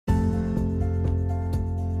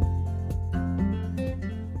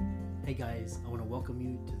Hey guys, I want to welcome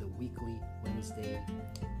you to the weekly Wednesday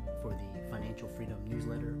for the Financial Freedom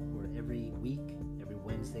newsletter, where every week, every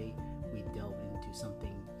Wednesday, we delve into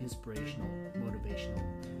something inspirational, motivational,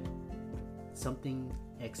 something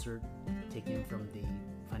excerpt taken from the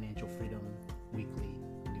Financial Freedom weekly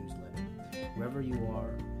newsletter. Wherever you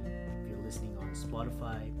are, if you're listening on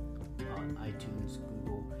Spotify, on iTunes,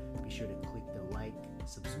 Google, be sure to click the like,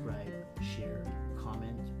 subscribe, share,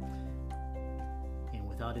 comment. And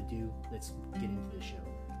without ado, let's get into the show.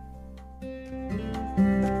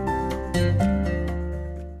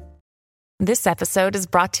 This episode is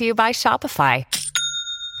brought to you by Shopify.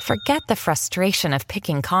 Forget the frustration of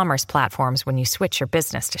picking commerce platforms when you switch your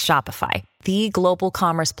business to Shopify, the global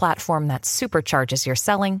commerce platform that supercharges your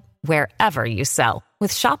selling wherever you sell.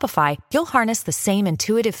 With Shopify, you'll harness the same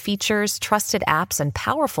intuitive features, trusted apps, and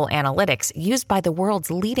powerful analytics used by the world's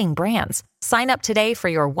leading brands. Sign up today for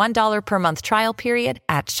your $1 per month trial period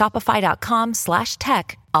at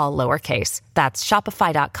shopify.com/tech, all lowercase. That's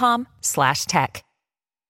shopify.com/tech.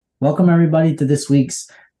 Welcome everybody to this week's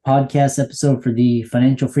podcast episode for the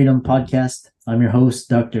Financial Freedom Podcast. I'm your host,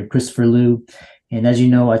 Dr. Christopher Liu. And as you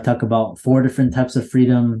know, I talk about 4 different types of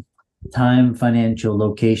freedom: time, financial,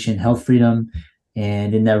 location, health freedom.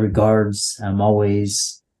 And in that regards, I'm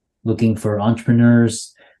always looking for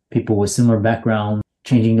entrepreneurs, people with similar background,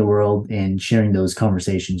 changing the world and sharing those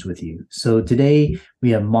conversations with you. So today we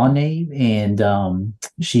have Mané, and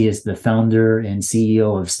she is the founder and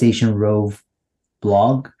CEO of Station Rove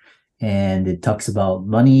blog. And it talks about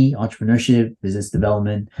money, entrepreneurship, business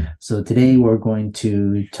development. So today we're going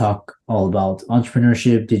to talk all about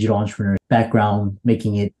entrepreneurship, digital entrepreneur background,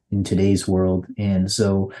 making it in today's world. And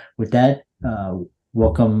so with that,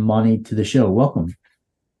 welcome Mané to the show. Welcome.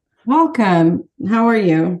 Welcome. How are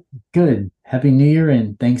you? Good. Happy New Year,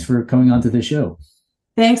 and thanks for coming on to the show.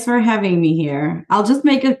 Thanks for having me here. I'll just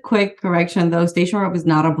make a quick correction, though. Station Rove is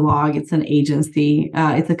not a blog. It's an agency.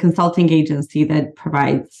 It's a consulting agency that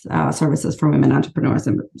provides services for women entrepreneurs.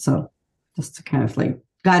 And so just to kind of like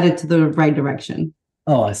guide it to the right direction.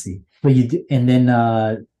 Oh, I see. But you do, and then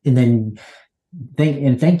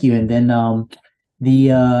thank you. And then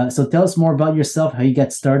so tell us more about yourself, how you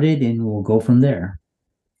got started, and we'll go from there.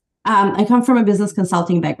 I come from a business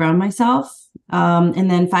consulting background myself.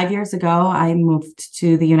 And then 5 years ago, I moved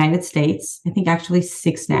to the United States. I think actually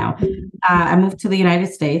 6 now. I moved to the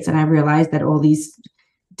United States, and I realized that all these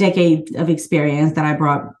decades of experience that I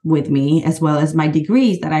brought with me, as well as my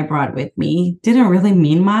degrees that I brought with me, didn't really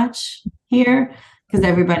mean much here, because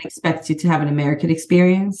everybody expects you to have an American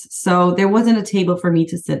experience. So there wasn't a table for me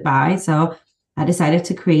to sit by. So I decided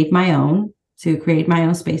to create my own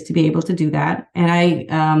space to be able to do that. And I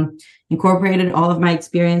incorporated all of my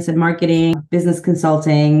experience in marketing, business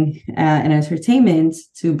consulting, and entertainment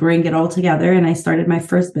to bring it all together. And I started my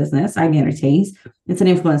first business, I'm Entertains. It's an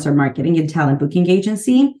influencer marketing and talent booking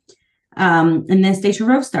agency. And then Station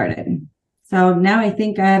Rove started. So now I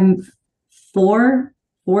think I'm four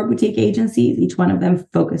boutique agencies, each one of them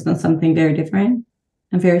focused on something very different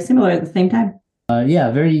and very similar at the same time.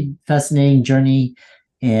 Very fascinating journey.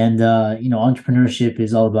 And, entrepreneurship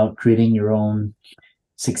is all about creating your own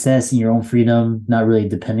success and your own freedom, not really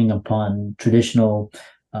depending upon traditional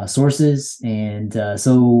sources. And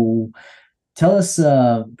so tell us,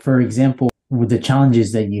 for example, with the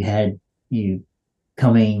challenges that you had, you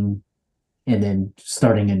coming and then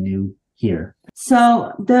starting anew here.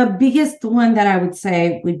 So the biggest one that I would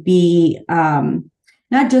say would be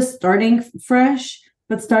not just starting fresh,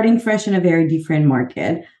 but starting fresh in a very different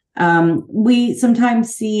market. We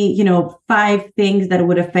sometimes see, 5 things that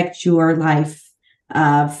would affect your life,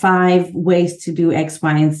 5 ways to do X,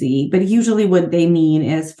 Y, and Z. But usually what they mean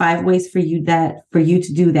is 5 ways for you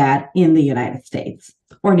to do that in the United States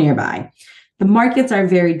or nearby. The markets are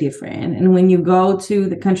very different. And when you go to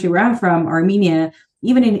the country where I'm from, Armenia,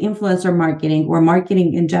 even in influencer marketing or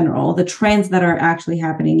marketing in general, the trends that are actually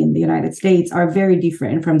happening in the United States are very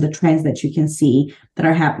different from the trends that you can see that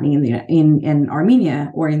are happening in Armenia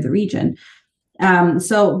or in the region.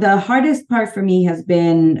 So the hardest part for me has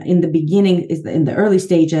been in the beginning, in the early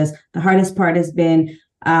stages, the hardest part has been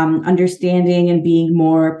understanding and being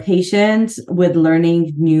more patient with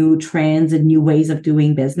learning new trends and new ways of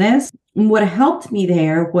doing business. And what helped me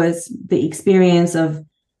there was the experience of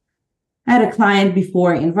I had a client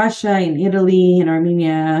before in Russia, in Italy, in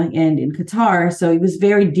Armenia, and in Qatar. So it was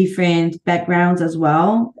very different backgrounds as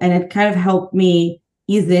well. And it kind of helped me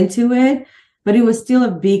ease into it. But it was still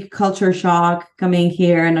a big culture shock coming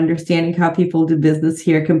here and understanding how people do business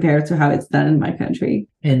here compared to how it's done in my country.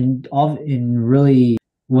 And really,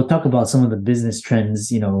 we'll talk about some of the business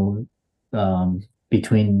trends,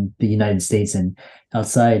 between the United States and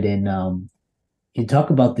outside. And you talk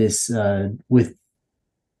about this with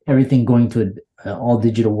everything going to an all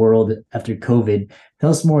digital world after COVID. Tell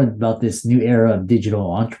us more about this new era of digital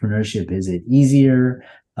entrepreneurship. Is it easier,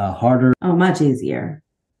 harder? Oh, much easier.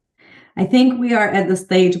 I think we are at the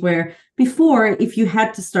stage where before, if you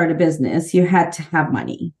had to start a business, you had to have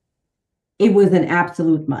money. It was an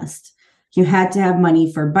absolute must. You had to have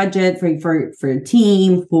money for budget, for a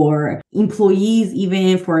team, for employees,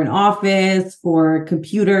 even for an office, for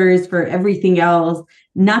computers, for everything else.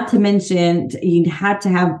 Not to mention, you had to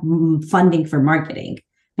have funding for marketing,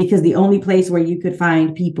 because the only place where you could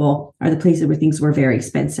find people are the places where things were very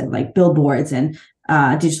expensive, like billboards and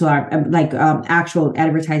digital art, actual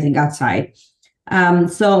advertising outside.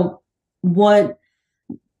 So what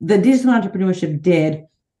the digital entrepreneurship did,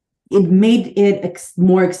 it made it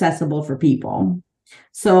more accessible for people.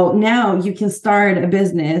 So now you can start a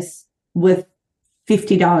business with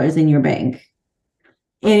 $50 in your bank,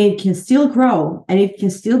 and it can still grow, and it can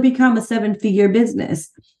still become a 7-figure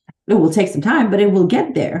business. It will take some time, but it will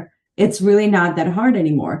get there. It's really not that hard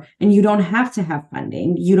anymore. And you don't have to have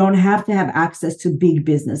funding. You don't have to have access to big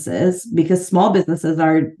businesses, because small businesses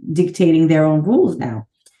are dictating their own rules now.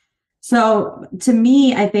 So to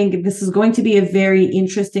me, I think this is going to be a very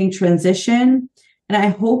interesting transition. And I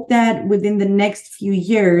hope that within the next few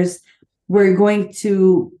years, we're going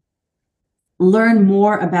to learn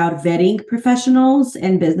more about vetting professionals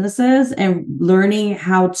and businesses, and learning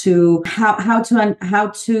how to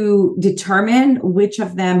determine which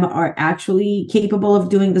of them are actually capable of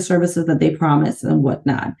doing the services that they promise and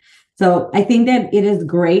whatnot. So I think that it is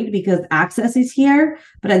great because access is here,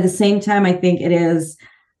 but at the same time, I think it is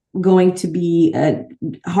going to be a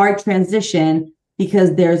hard transition,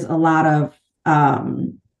 because there's a lot of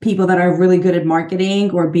people that are really good at marketing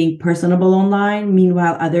or being personable online.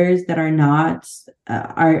 Meanwhile, others that are not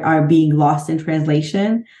are being lost in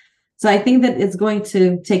translation. So I think that it's going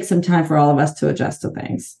to take some time for all of us to adjust to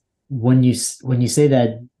things. When you say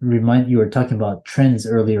that, you were talking about trends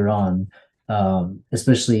earlier on,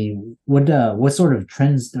 especially what sort of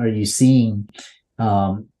trends are you seeing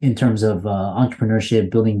in terms of entrepreneurship,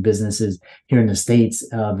 building businesses here in the States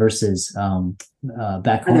versus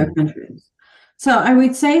back home? Other countries. So I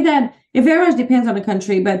would say that it very much depends on the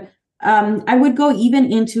country, but I would go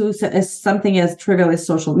even into something as trivial as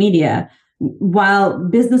social media. While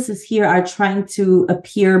businesses here are trying to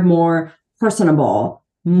appear more personable,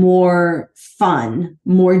 more fun,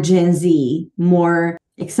 more Gen Z, more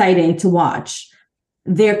exciting to watch,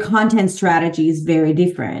 their content strategy is very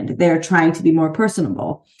different. They're trying to be more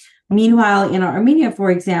personable. Meanwhile, in Armenia, for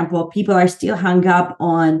example, people are still hung up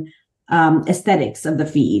on aesthetics of the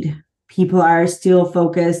feed. People are still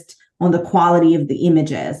focused on the quality of the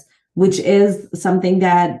images, which is something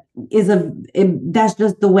that that's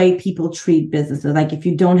just the way people treat businesses. Like if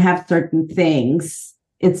you don't have certain things,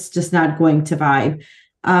 it's just not going to vibe.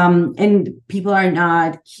 And people are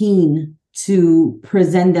not keen to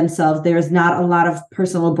present themselves. There's not a lot of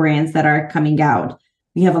personal brands that are coming out.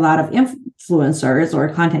 We have a lot of influencers or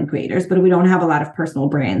content creators, but we don't have a lot of personal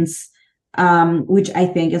brands, which I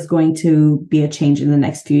think is going to be a change in the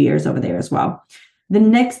next few years over there as well. The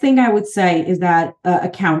next thing I would say is that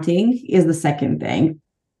accounting is the second thing.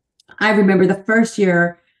 I remember the first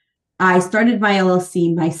year I started my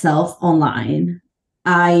LLC myself online.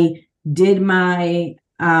 I did my,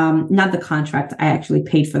 not the contract, I actually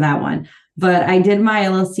paid for that one, but I did my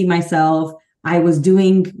LLC myself. I was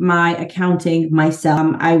doing my accounting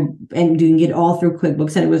myself. I am doing it all through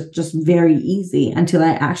QuickBooks, and it was just very easy until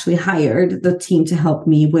I actually hired the team to help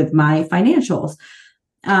me with my financials.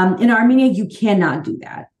 In Armenia, you cannot do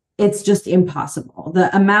that. It's just impossible.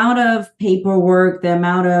 The amount of paperwork, the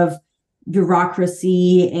amount of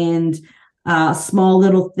bureaucracy and small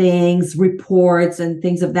little things, reports and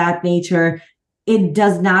things of that nature, it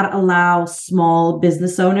does not allow small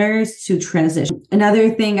business owners to transition. Another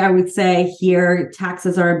thing I would say here,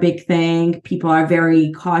 taxes are a big thing. People are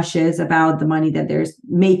very cautious about the money that they're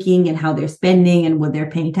making and how they're spending and what they're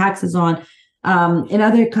paying taxes on. In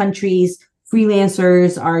other countries,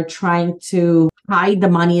 freelancers are trying to hide the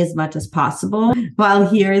money as much as possible, while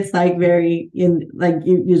here it's like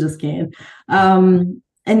you just can't. And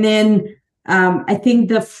then I think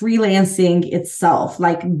the freelancing itself,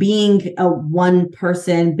 like being a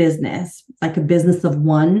one-person business, like a business of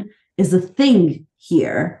one, is a thing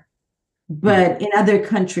here. But in other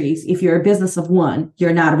countries, if you're a business of one,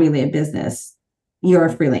 you're not really a business. You're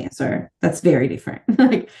a freelancer. That's very different.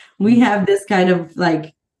 Like we have this kind of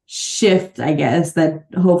like shift, I guess, that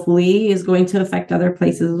hopefully is going to affect other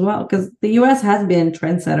places as well, because the US has been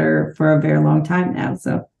trendsetter for a very long time now.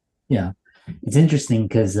 So yeah. It's interesting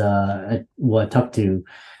because I talked to,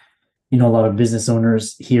 a lot of business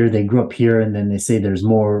owners here. They grew up here, and then they say there's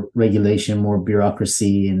more regulation, more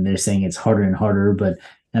bureaucracy, and they're saying it's harder and harder. But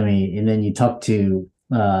I mean, and then you talk to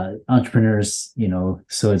entrepreneurs,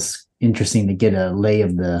 so it's interesting to get a lay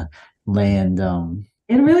of the land.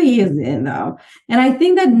 It really is, though. And I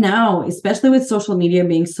think that now, especially with social media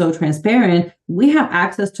being so transparent, we have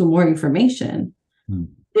access to more information.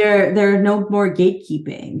 There are no more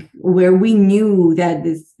gatekeeping, where we knew that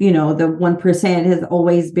this, the 1% has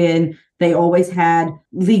always been, they always had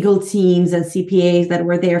legal teams and CPAs that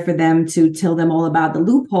were there for them to tell them all about the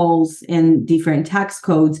loopholes in different tax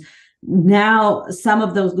codes. Now, some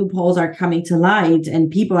of those loopholes are coming to light and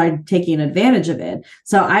people are taking advantage of it.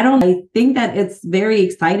 So I think that it's very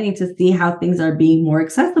exciting to see how things are being more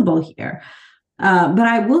accessible here. But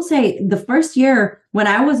I will say the first year when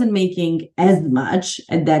I wasn't making as much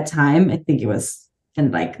at that time, I think it was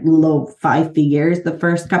in like low 5 figures, the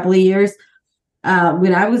first couple of years,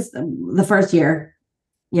 when I was the first year,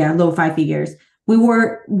 low 5 figures, we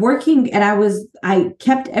were working and I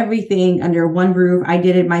kept everything under one roof. I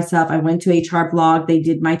did it myself. I went to HR Blog. They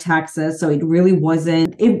did my taxes. So it really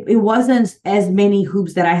wasn't as many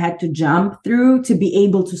hoops that I had to jump through to be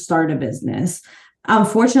able to start a business.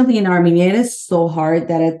 Unfortunately, in Armenia, it is so hard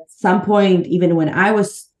that at some point, even when I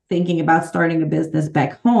was thinking about starting a business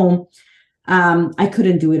back home, I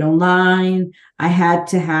couldn't do it online. I had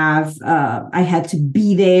to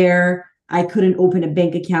be there. I couldn't open a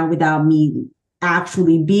bank account without me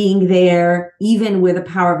actually being there. Even with a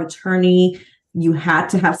power of attorney, you had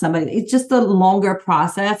to have somebody. It's just a longer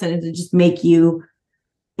process, and it just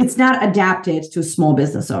it's not adapted to small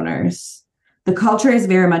business owners. The culture is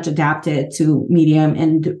very much adapted to medium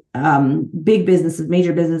and big businesses,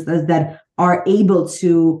 major businesses that are able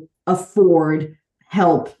to afford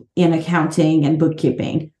help in accounting and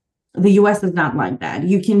bookkeeping. The US is not like that.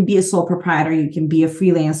 You can be a sole proprietor, you can be a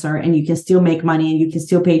freelancer, and you can still make money and you can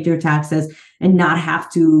still pay your taxes and not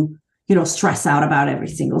have to, stress out about every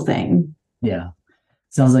single thing. Yeah.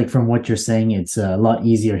 Sounds like from what you're saying, it's a lot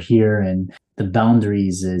easier here, and the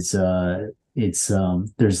boundaries is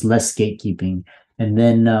there's less gatekeeping. And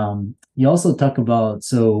then you also talk about,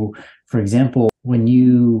 so for example, when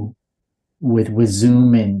you with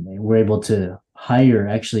Zoom and we're able to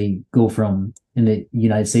actually go from, in the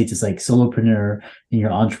United States, it's like solopreneur and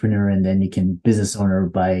you're entrepreneur, and then you can business owner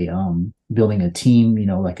by building a team,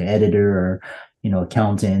 like an editor or,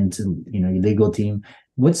 accountant, your legal team.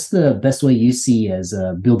 What's the best way you see as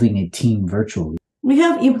building a team virtually? We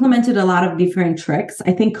have implemented a lot of different tricks.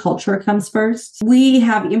 I think culture comes first. We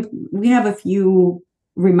have a few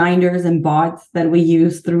reminders and bots that we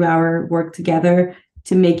use through our work together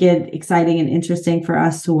to make it exciting and interesting for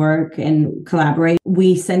us to work and collaborate.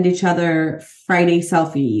 We send each other Friday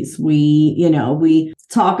selfies. We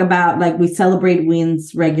talk about, we celebrate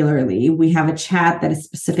wins regularly. We have a chat that is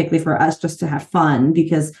specifically for us just to have fun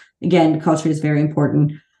because, again, culture is very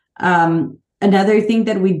important. Another thing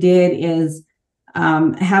that we did is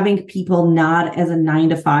having people not as a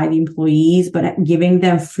 9-to-5 employees, but giving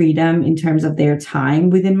them freedom in terms of their time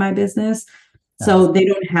within my business. So they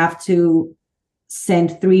don't have to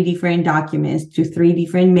send 3 different documents to 3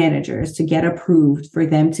 different managers to get approved for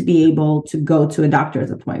them to be able to go to a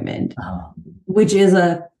doctor's appointment, which is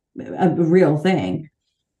a real thing.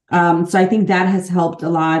 So I think that has helped a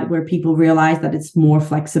lot, where people realize that it's more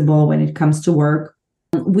flexible when it comes to work.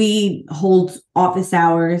 We hold office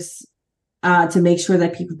hours to make sure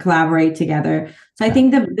that people collaborate together. So I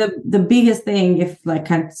think the biggest thing, if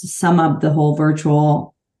kind of to sum up the whole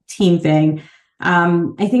virtual team thing,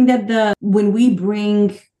 I think that when we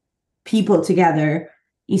bring people together,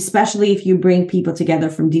 especially if you bring people together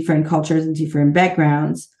from different cultures and different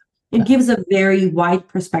backgrounds, it gives a very wide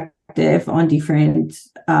perspective on different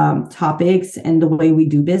topics and the way we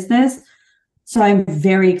do business. So I'm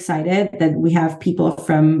very excited that we have people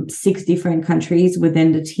from 6 different countries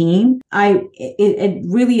within the team. It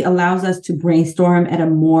really allows us to brainstorm at a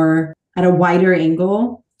wider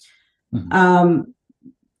angle.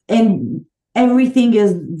 And everything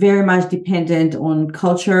is very much dependent on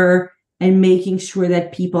culture and making sure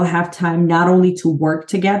that people have time not only to work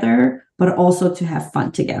together, but also to have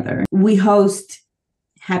fun together. We host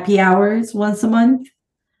happy hours once a month.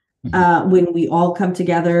 When we all come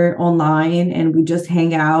together online and we just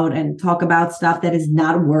hang out and talk about stuff that is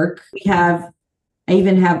not work. I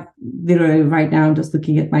even have literally right now, I'm just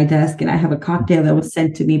looking at my desk and I have a cocktail that was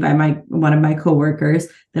sent to me by one of my coworkers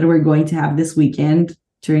that we're going to have this weekend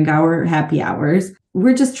during our happy hours.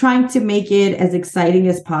 We're just trying to make it as exciting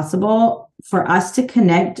as possible for us to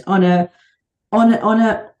connect on a on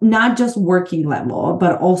a not just working level,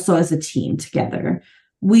 but also as a team together.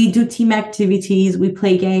 We do team activities, we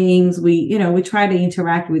play games, we try to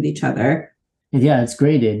interact with each other. Yeah, it's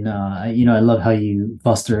great. And, I love how you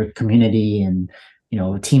foster community and,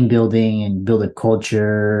 team building and build a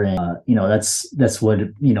culture. And, that's what,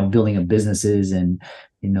 building a business is. And,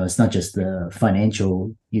 it's not just the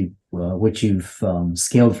financial, which you've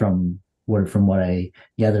scaled from what I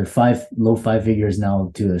gather, low five figures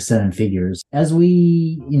now to 7 figures. As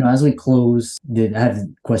we close, I have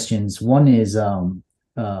questions. One is,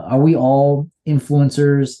 are we all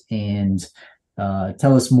influencers? And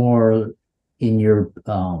tell us more in your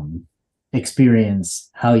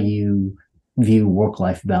experience how you view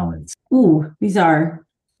work-life balance.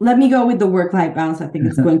 Let me go with the work-life balance. I think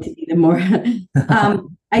it's going to be the more,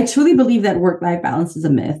 I truly believe that work-life balance is a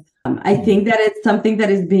myth. I think that it's something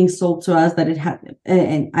that is being sold to us that it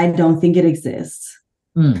and I don't think it exists.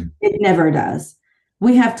 It never does.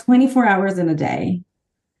 We have 24 hours in a day.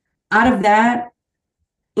 Out of that,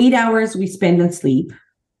 8 hours we spend on sleep.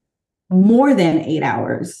 More than 8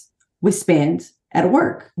 hours we spend at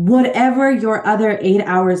work. Whatever your other 8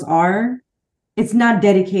 hours are, it's not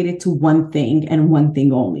dedicated to one thing and one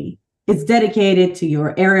thing only. It's dedicated to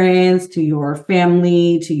your errands, to your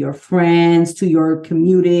family, to your friends, to your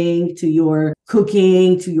commuting, to your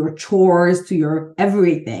cooking, to your chores, to your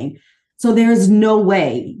everything. So there's no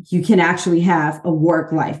way you can actually have a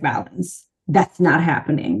work-life balance. That's not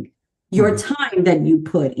happening. Your time that you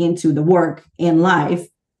put into the work and life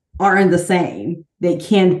aren't the same. They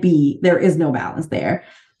can't be. There is no balance there.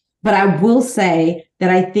 But I will say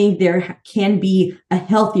that I think there can be a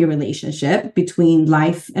healthy relationship between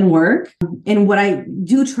life and work. And what I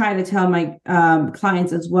do try to tell my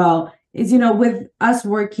clients as well is, with us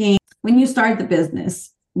working, when you start the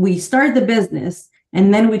business, we start the business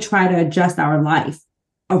and then we try to adjust our life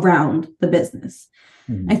around the business.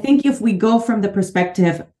 I think if we go from the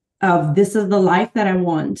perspective of this is the life that I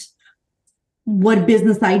want, what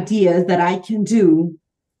business ideas that I can do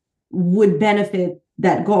would benefit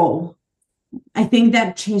that goal, I think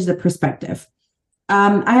that changed the perspective.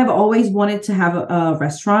 I have always wanted to have a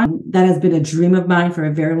restaurant. That has been a dream of mine for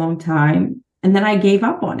a very long time. And then I gave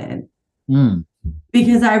up on it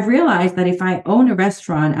because I realized that if I own a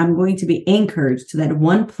restaurant, I'm going to be anchored to that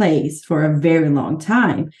one place for a very long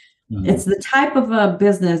time. It's the type of a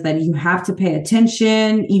business that you have to pay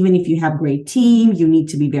attention. Even if you have great team, you need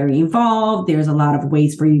to be very involved. There's a lot of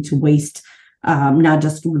ways for you to waste not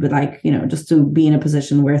just food, but just to be in a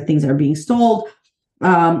position where things are being sold.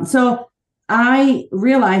 So I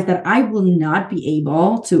realized that I will not be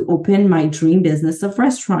able to open my dream business of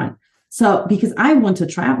restaurant. So because I want to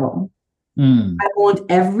travel, I want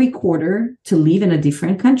every quarter to live in a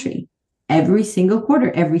different country. Every single quarter,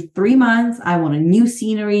 every 3 months, I want a new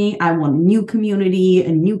scenery. I want a new community,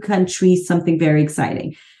 a new country, something very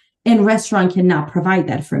exciting. And restaurant cannot provide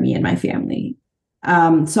that for me and my family.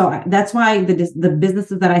 So that's why the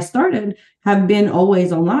businesses that I started have been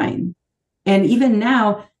always online. And even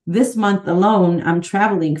now, this month alone, I'm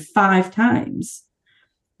traveling 5 times.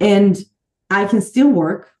 And I can still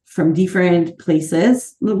work from different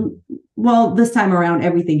places. Well, this time around,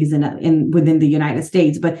 everything is within the United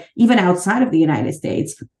States. But even outside of the United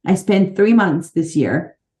States, I spent 3 months this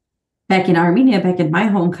year back in Armenia, back in my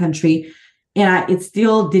home country. And it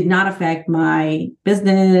still did not affect my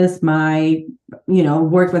business, my,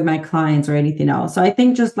 work with my clients or anything else. So I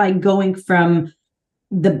think just like going from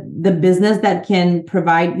the business that can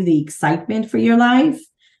provide you the excitement for your life,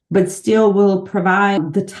 but still will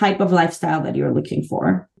provide the type of lifestyle that you're looking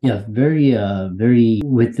for. Yeah, very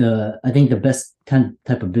I think the best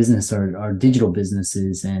type of business are digital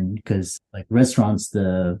businesses. And because like restaurants,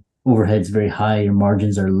 the overhead's very high, your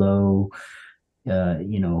margins are low.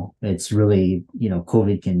 It's really,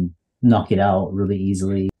 COVID can knock it out really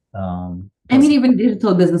easily. Even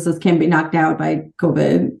digital businesses can be knocked out by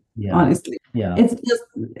COVID, honestly. Yeah. It's just,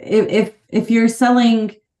 if you're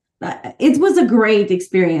selling, it was a great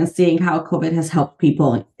experience seeing how COVID has helped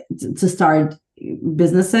people to start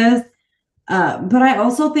businesses. But I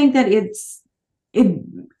also think that it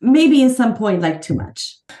maybe at some point like too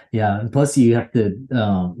much. Yeah. And plus you have to,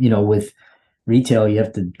 with retail, you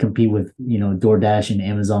have to compete with, DoorDash and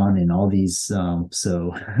Amazon and all these.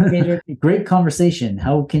 So great conversation.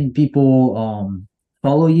 How can people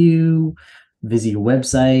follow you, visit your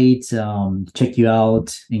website, check you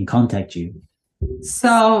out, and contact you?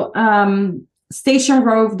 So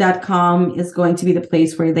stationrove.com is going to be the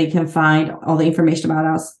place where they can find all the information about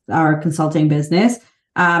us, our consulting business.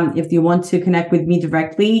 If you want to connect with me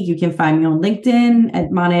directly, you can find me on LinkedIn at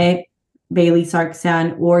Mané,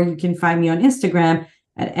 Bailey-Sargsyan, or you can find me on Instagram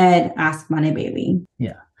at Ed Ask Mané Bailey.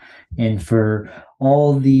 Yeah. And for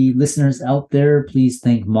all the listeners out there, please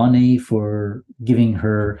thank Mané for giving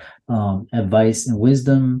her advice and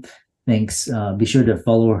wisdom. Thanks. Be sure to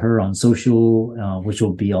follow her on social, which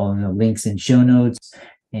will be all in the links and show notes.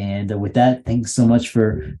 And with that, thanks so much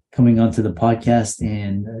for coming onto the podcast,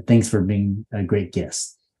 and thanks for being a great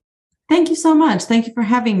guest. Thank you so much. Thank you for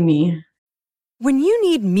having me. When you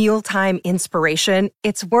need mealtime inspiration,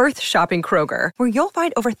 it's worth shopping Kroger, where you'll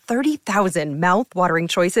find over 30,000 mouth-watering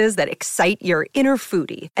choices that excite your inner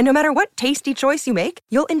foodie. And no matter what tasty choice you make,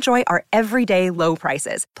 you'll enjoy our everyday low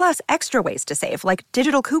prices, plus extra ways to save, like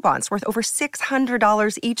digital coupons worth over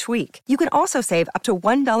 $600 each week. You can also save up to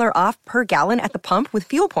 $1 off per gallon at the pump with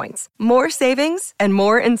fuel points. More savings and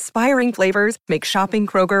more inspiring flavors make shopping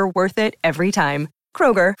Kroger worth it every time.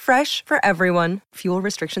 Kroger, fresh for everyone. Fuel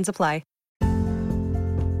restrictions apply.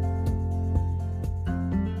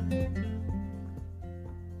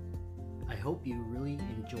 I hope you really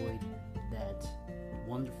enjoyed that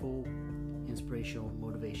wonderful, inspirational,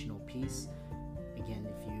 motivational piece. Again,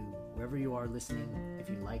 wherever you are listening, if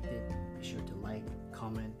you liked it, be sure to like,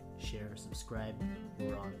 comment, share, subscribe.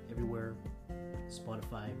 We're on everywhere: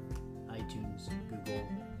 Spotify, iTunes, Google,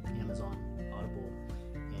 Amazon, Audible.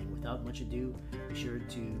 And without much ado, be sure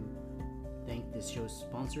to thank this show's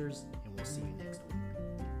sponsors, and we'll see you next week.